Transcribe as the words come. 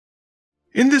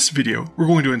In this video, we're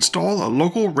going to install a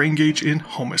local rain gauge in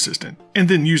Home Assistant, and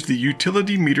then use the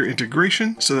utility meter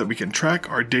integration so that we can track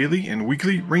our daily and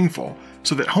weekly rainfall,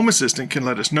 so that Home Assistant can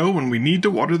let us know when we need to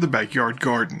water the backyard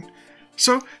garden.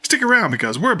 So stick around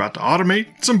because we're about to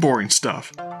automate some boring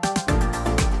stuff.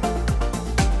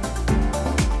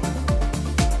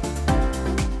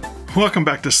 Welcome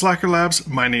back to Slacker Labs,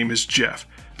 my name is Jeff.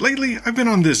 Lately, I've been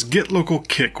on this get local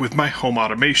kick with my home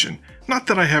automation. Not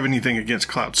that I have anything against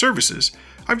cloud services,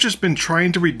 I've just been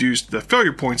trying to reduce the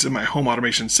failure points in my home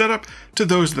automation setup to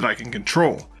those that I can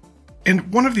control.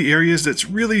 And one of the areas that's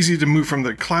real easy to move from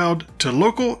the cloud to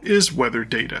local is weather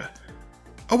data.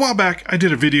 A while back, I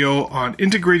did a video on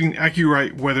integrating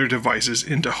Acurite weather devices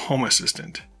into Home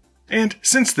Assistant. And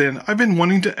since then, I've been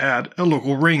wanting to add a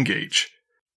local rain gauge.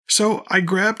 So I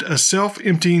grabbed a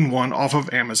self-emptying one off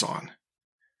of Amazon.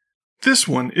 This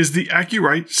one is the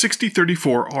Acurite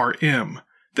 6034RM.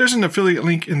 There's an affiliate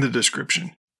link in the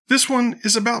description. This one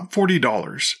is about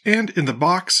 $40, and in the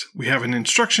box we have an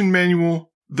instruction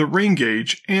manual, the rain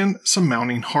gauge, and some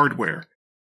mounting hardware.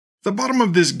 The bottom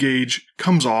of this gauge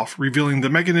comes off, revealing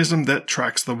the mechanism that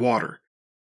tracks the water.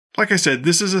 Like I said,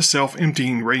 this is a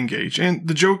self-emptying rain gauge, and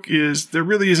the joke is there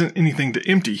really isn't anything to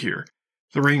empty here.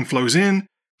 The rain flows in,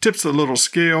 tips the little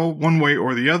scale one way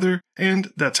or the other,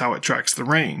 and that's how it tracks the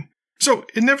rain. So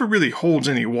it never really holds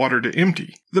any water to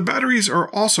empty. The batteries are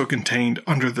also contained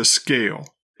under the scale.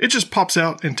 It just pops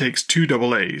out and takes 2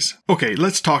 AA's. Okay,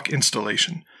 let's talk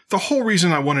installation. The whole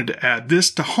reason I wanted to add this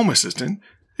to Home Assistant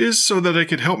is so that it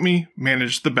could help me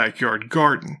manage the backyard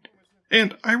garden.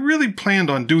 And I really planned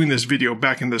on doing this video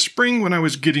back in the spring when I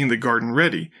was getting the garden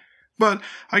ready. But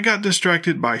I got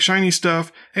distracted by shiny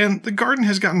stuff, and the garden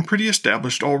has gotten pretty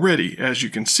established already, as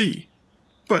you can see.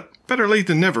 But better late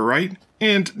than never, right?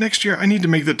 And next year I need to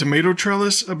make the tomato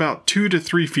trellis about 2 to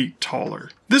 3 feet taller.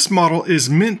 This model is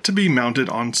meant to be mounted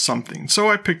on something, so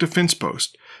I picked a fence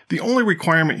post. The only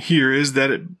requirement here is that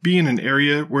it be in an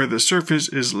area where the surface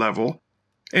is level,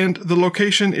 and the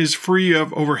location is free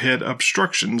of overhead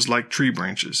obstructions like tree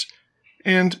branches.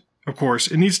 And, of course,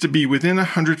 it needs to be within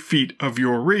 100 feet of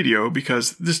your radio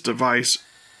because this device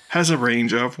has a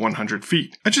range of 100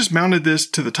 feet. I just mounted this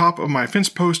to the top of my fence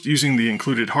post using the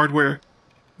included hardware.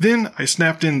 Then I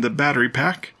snapped in the battery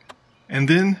pack, and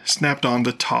then snapped on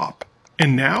the top.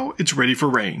 And now it's ready for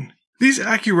rain. These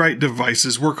Acurite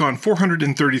devices work on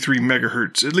 433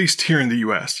 MHz, at least here in the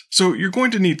US, so you're going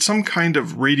to need some kind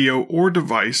of radio or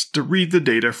device to read the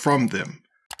data from them.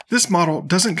 This model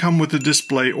doesn't come with a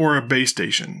display or a base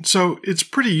station, so it's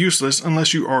pretty useless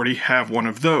unless you already have one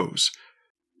of those.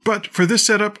 But for this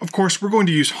setup, of course, we're going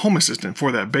to use Home Assistant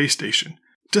for that base station.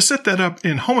 To set that up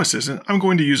in Home Assistant, I'm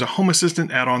going to use a Home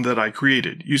Assistant add-on that I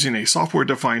created, using a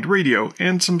software-defined radio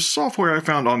and some software I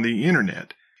found on the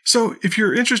internet. So if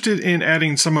you're interested in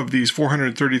adding some of these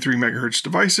 433 MHz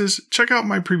devices, check out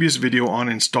my previous video on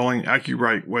installing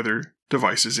Acurite weather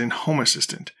devices in Home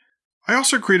Assistant. I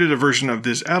also created a version of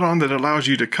this add-on that allows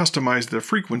you to customize the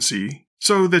frequency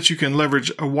so that you can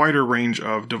leverage a wider range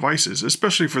of devices,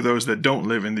 especially for those that don't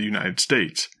live in the United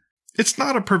States. It's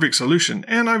not a perfect solution,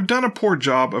 and I've done a poor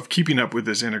job of keeping up with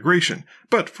this integration,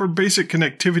 but for basic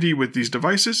connectivity with these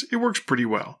devices, it works pretty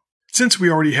well. Since we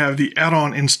already have the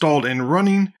add-on installed and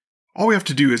running, all we have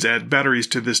to do is add batteries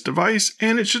to this device,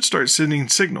 and it should start sending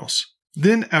signals.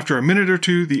 Then, after a minute or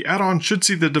two, the add-on should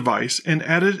see the device and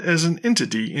add it as an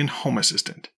entity in Home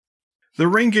Assistant. The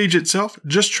rain gauge itself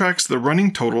just tracks the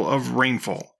running total of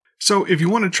rainfall. So if you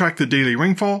want to track the daily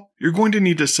rainfall, you're going to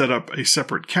need to set up a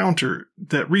separate counter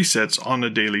that resets on a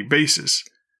daily basis.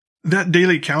 That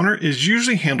daily counter is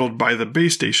usually handled by the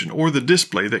base station or the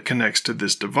display that connects to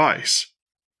this device.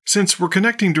 Since we're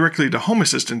connecting directly to Home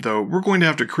Assistant though, we're going to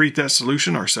have to create that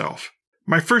solution ourselves.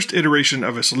 My first iteration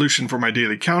of a solution for my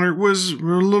daily counter was a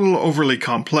little overly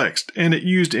complex, and it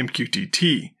used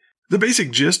MQTT. The basic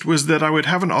gist was that I would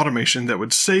have an automation that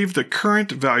would save the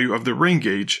current value of the rain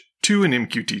gauge to an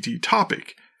MQTT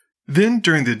topic. Then,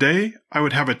 during the day, I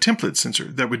would have a template sensor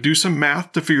that would do some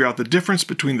math to figure out the difference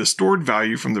between the stored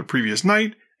value from the previous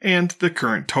night and the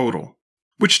current total.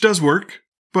 Which does work,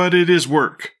 but it is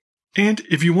work. And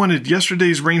if you wanted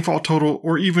yesterday's rainfall total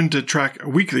or even to track a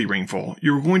weekly rainfall,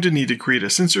 you were going to need to create a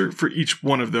sensor for each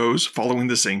one of those following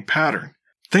the same pattern.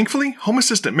 Thankfully, Home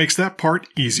Assistant makes that part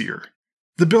easier.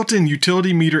 The built-in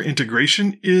utility meter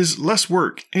integration is less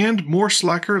work and more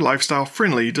Slacker lifestyle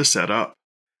friendly to set up.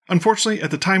 Unfortunately,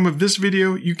 at the time of this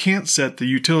video, you can't set the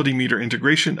utility meter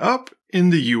integration up in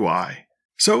the UI.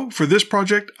 So for this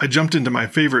project, I jumped into my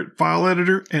favorite file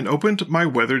editor and opened my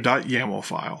weather.yaml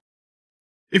file.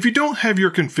 If you don't have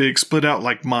your config split out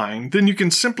like mine, then you can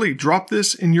simply drop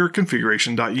this in your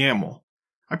configuration.yaml.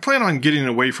 I plan on getting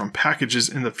away from packages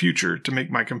in the future to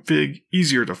make my config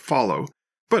easier to follow,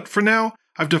 but for now,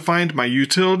 I've defined my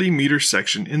utility meter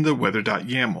section in the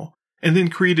weather.yaml, and then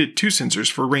created two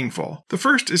sensors for rainfall. The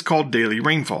first is called daily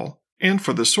rainfall, and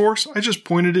for the source, I just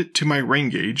pointed it to my rain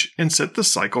gauge and set the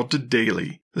cycle to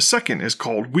daily. The second is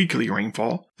called weekly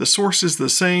rainfall. The source is the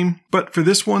same, but for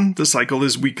this one, the cycle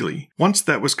is weekly. Once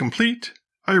that was complete,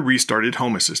 I restarted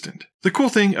Home Assistant. The cool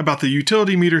thing about the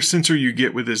utility meter sensor you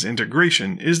get with this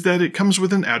integration is that it comes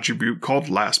with an attribute called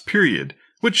last period,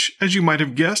 which, as you might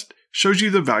have guessed, shows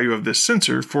you the value of this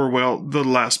sensor for, well, the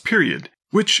last period,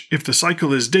 which, if the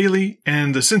cycle is daily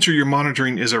and the sensor you're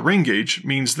monitoring is a rain gauge,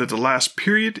 means that the last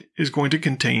period is going to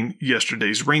contain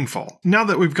yesterday's rainfall. Now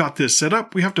that we've got this set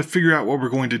up, we have to figure out what we're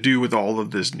going to do with all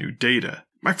of this new data.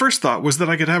 My first thought was that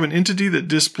I could have an entity that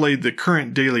displayed the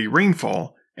current daily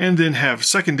rainfall, and then have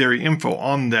secondary info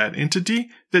on that entity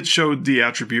that showed the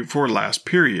attribute for last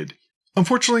period.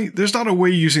 Unfortunately, there's not a way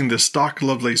using the stock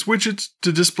Lovelace widgets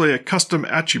to display a custom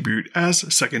attribute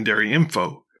as secondary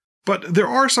info. But there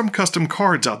are some custom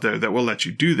cards out there that will let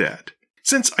you do that.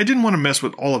 Since I didn't want to mess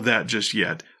with all of that just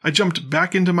yet, I jumped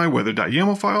back into my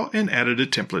weather.yaml file and added a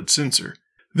template sensor.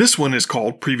 This one is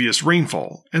called previous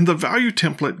rainfall, and the value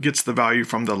template gets the value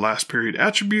from the last period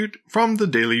attribute from the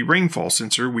daily rainfall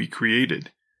sensor we created.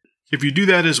 If you do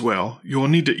that as well, you will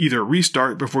need to either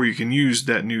restart before you can use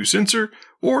that new sensor,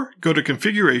 or go to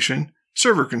Configuration,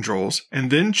 Server Controls, and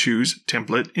then choose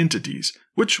Template Entities,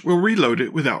 which will reload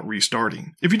it without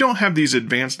restarting. If you don't have these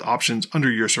advanced options under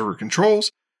your server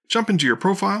controls, jump into your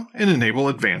profile and enable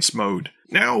Advanced Mode.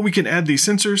 Now we can add these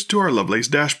sensors to our Lovelace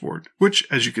dashboard, which,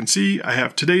 as you can see, I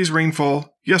have today's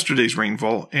rainfall, yesterday's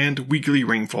rainfall, and weekly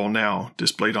rainfall now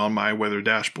displayed on my weather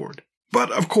dashboard. But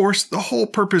of course, the whole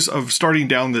purpose of starting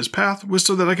down this path was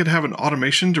so that I could have an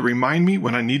automation to remind me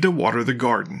when I need to water the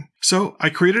garden. So I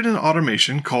created an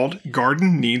automation called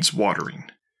Garden Needs Watering.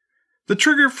 The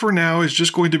trigger for now is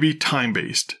just going to be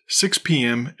time-based, 6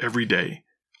 p.m. every day.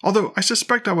 Although I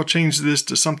suspect I will change this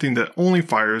to something that only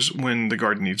fires when the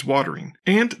garden needs watering.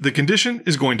 And the condition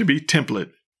is going to be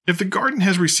template. If the garden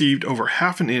has received over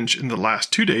 ½ an inch in the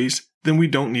last 2 days, then we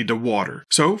don't need to water.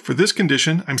 So for this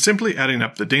condition, I'm simply adding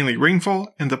up the daily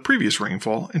rainfall and the previous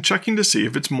rainfall and checking to see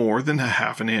if it's more than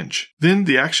 ½ an inch. Then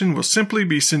the action will simply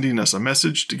be sending us a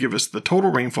message to give us the total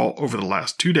rainfall over the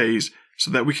last 2 days so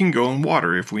that we can go and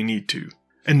water if we need to.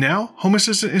 And now, Home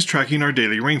Assistant is tracking our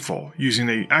daily rainfall using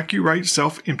a Acurite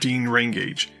self-emptying rain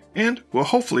gauge, and will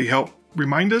hopefully help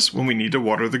remind us when we need to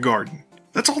water the garden.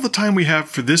 That's all the time we have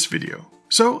for this video.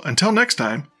 So until next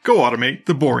time, go automate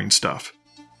the boring stuff.